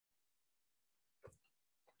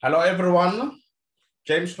Hello, everyone.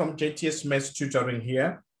 James from JTS Maths Tutoring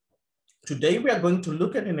here. Today, we are going to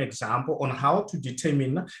look at an example on how to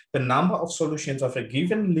determine the number of solutions of a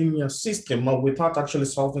given linear system without actually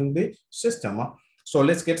solving the system. So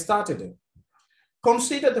let's get started.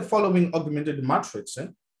 Consider the following augmented matrix.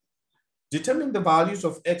 Determine the values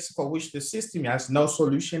of X for which the system has no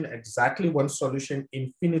solution, exactly one solution,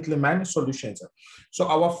 infinitely many solutions. So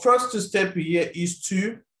our first step here is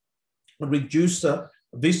to reduce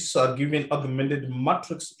this given augmented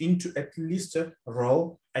matrix into at least a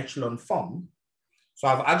row echelon form. So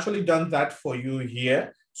I've actually done that for you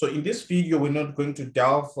here. So in this video, we're not going to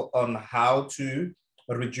delve on how to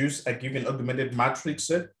reduce a given augmented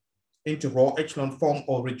matrix into raw echelon form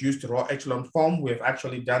or reduced raw echelon form. We have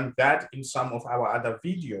actually done that in some of our other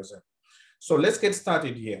videos. So let's get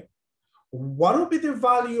started here. What will be the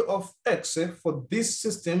value of X for this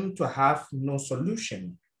system to have no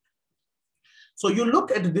solution? So you look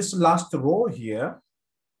at this last row here.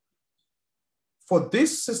 For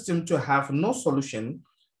this system to have no solution,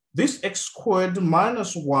 this x squared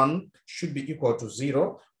minus 1 should be equal to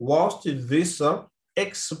 0, whilst this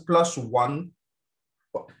x plus 1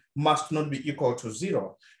 must not be equal to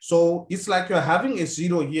 0. So it's like you're having a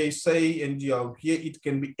 0 here, say, and here it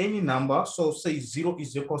can be any number. So say 0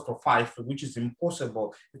 is equal to 5, which is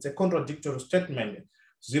impossible. It's a contradictory statement.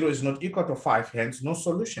 0 is not equal to 5, hence no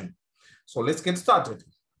solution. So let's get started.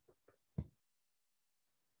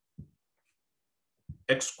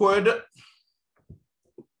 X squared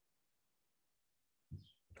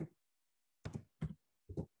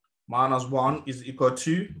minus 1 is equal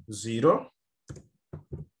to 0.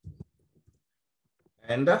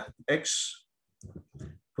 And x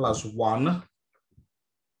plus 1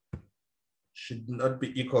 should not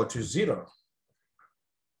be equal to 0.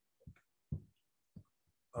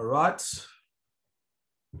 All right.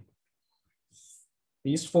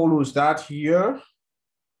 This follows that here.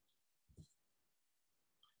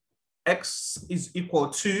 X is equal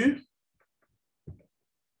to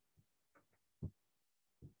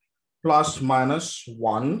plus minus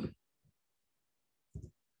 1.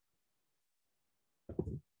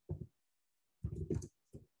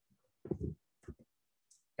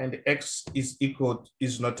 And X is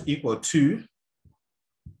not equal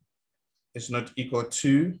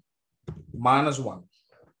to minus 1.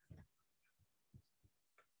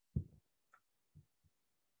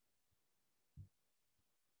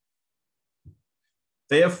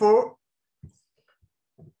 Therefore,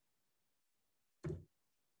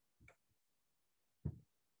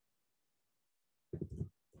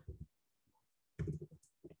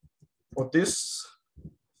 for this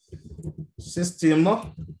system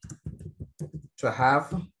to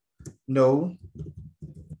have no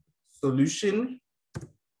solution,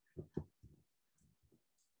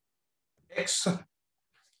 X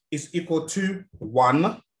is equal to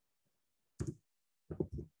 1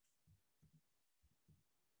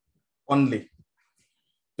 only.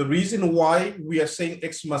 The reason why we are saying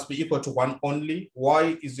X must be equal to 1 only,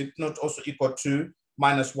 why is it not also equal to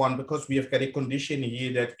minus 1? Because we have got a condition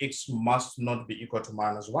here that X must not be equal to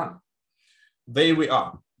minus 1. There we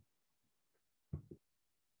are.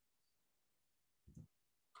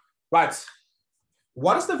 Right.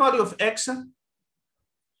 What is the value of X?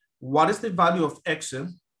 What is the value of X?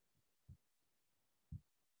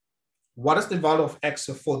 What is the value of X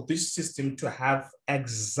for this system to have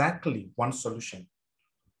exactly one solution?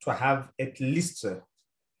 To have at least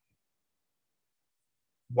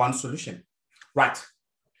one solution, right?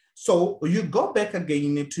 So you go back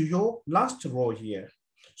again to your last row here.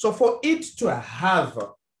 So for it to have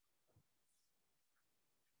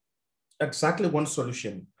exactly one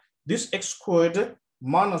solution, this x squared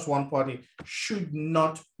minus 1 party should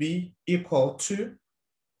not be equal to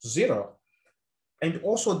 0. And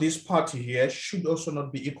also this party here should also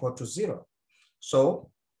not be equal to 0.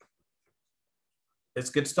 So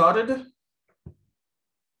let's get started.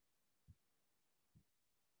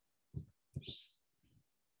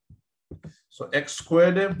 So x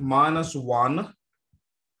squared minus 1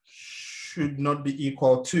 should not be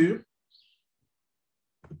equal to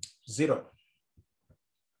 0.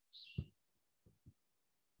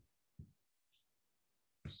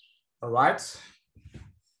 All right.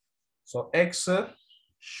 So x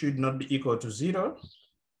should not be equal to 0.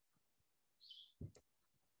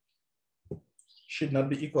 Should not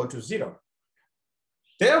be equal to 0.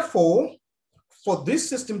 Therefore, for this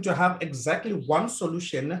system to have exactly one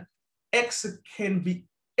solution, X can be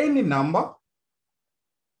any number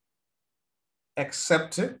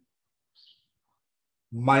except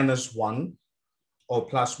minus 1 or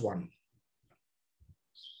plus 1.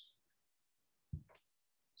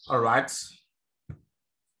 All right.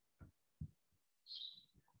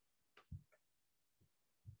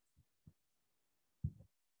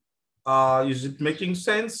 Is it making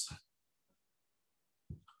sense?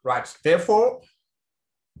 Right, therefore,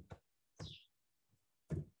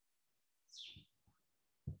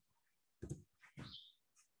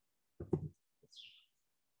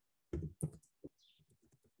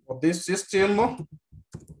 for this system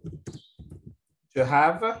to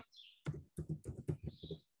have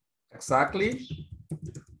exactly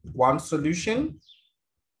one solution,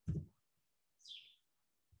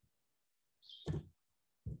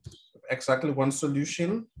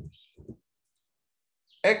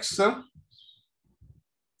 X,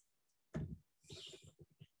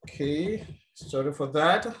 okay, sorry for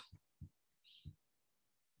that.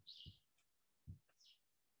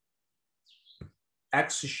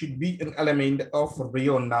 X should be an element of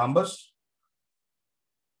real numbers.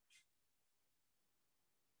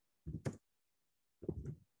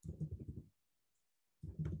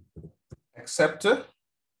 Except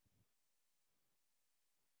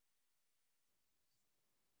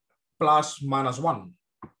plus minus 1.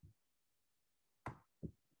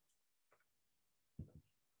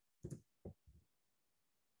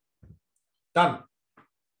 Done.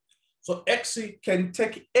 So X can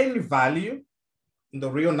take any value in the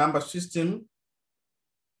real number system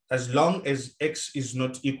as long as X is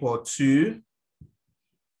not equal to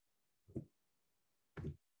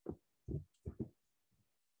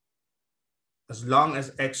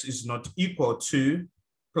X is not equal to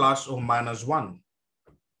plus or minus 1.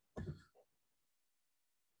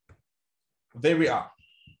 There we are.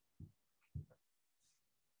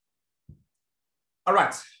 All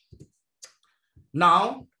right.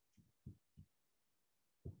 Now,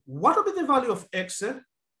 what will be the value of X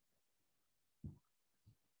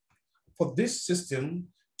for this system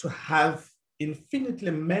to have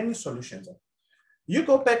infinitely many solutions? You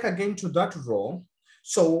go back again to that row.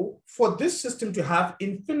 So for this system to have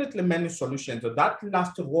infinitely many solutions, that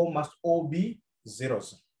last row must all be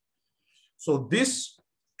zeros. So this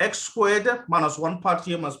X squared minus 1 part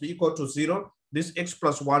here must be equal to 0. This X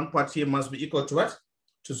plus 1 part here must be equal to what?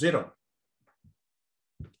 To 0.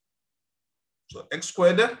 So X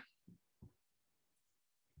squared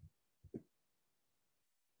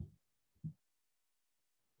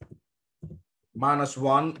minus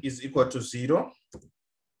 1 is equal to 0.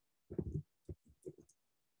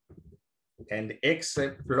 And X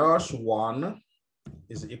plus 1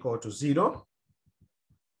 is equal to 0.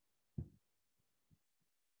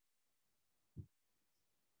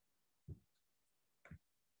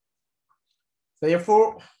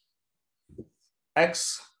 Therefore,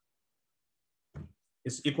 X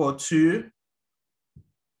is equal to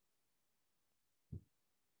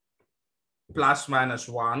plus minus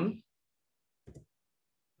 1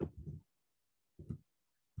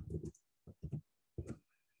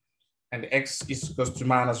 and X is equal to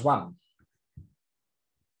minus 1.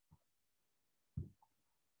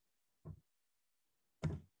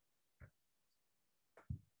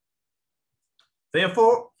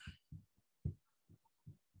 Therefore,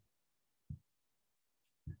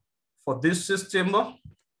 for this system,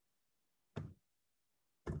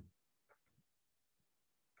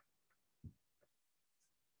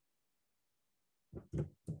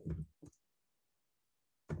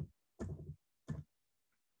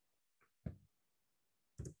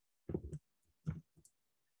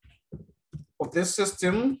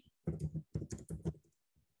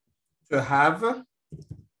 to have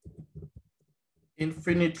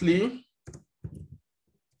infinitely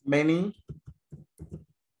many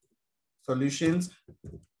solutions.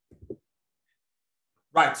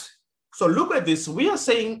 Right. So look at this. We are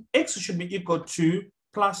saying X should be equal to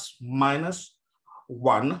plus minus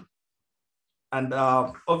 1. And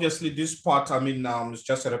obviously this part, it's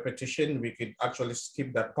just a repetition. We could actually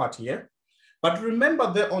skip that part here. But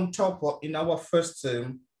remember there on top in our first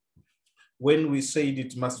term, when we said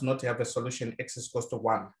it must not have a solution, X is equal to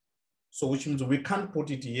 1. So which means we can't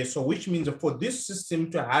put it here. So which means for this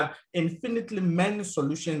system to have infinitely many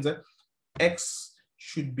solutions, X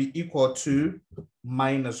should be equal to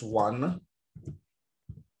minus 1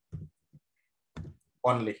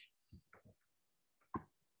 only.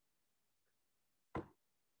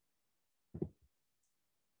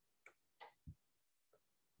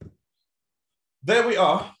 There we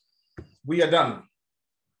are. We are done.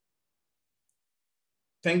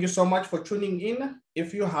 Thank you so much for tuning in.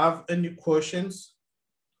 If you have any questions,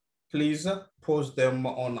 please post them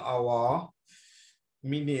on our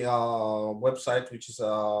mini website, which is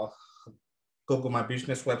Google My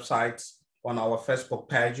Business website, on our Facebook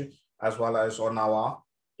page, as well as on our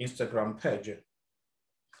Instagram page.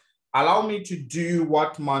 Allow me to do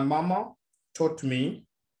what my mama taught me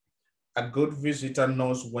A good visitor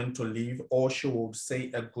knows when to leave, or she would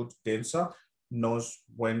say a good dancer knows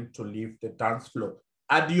when to leave the dance floor.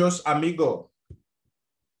 Adios, amigo.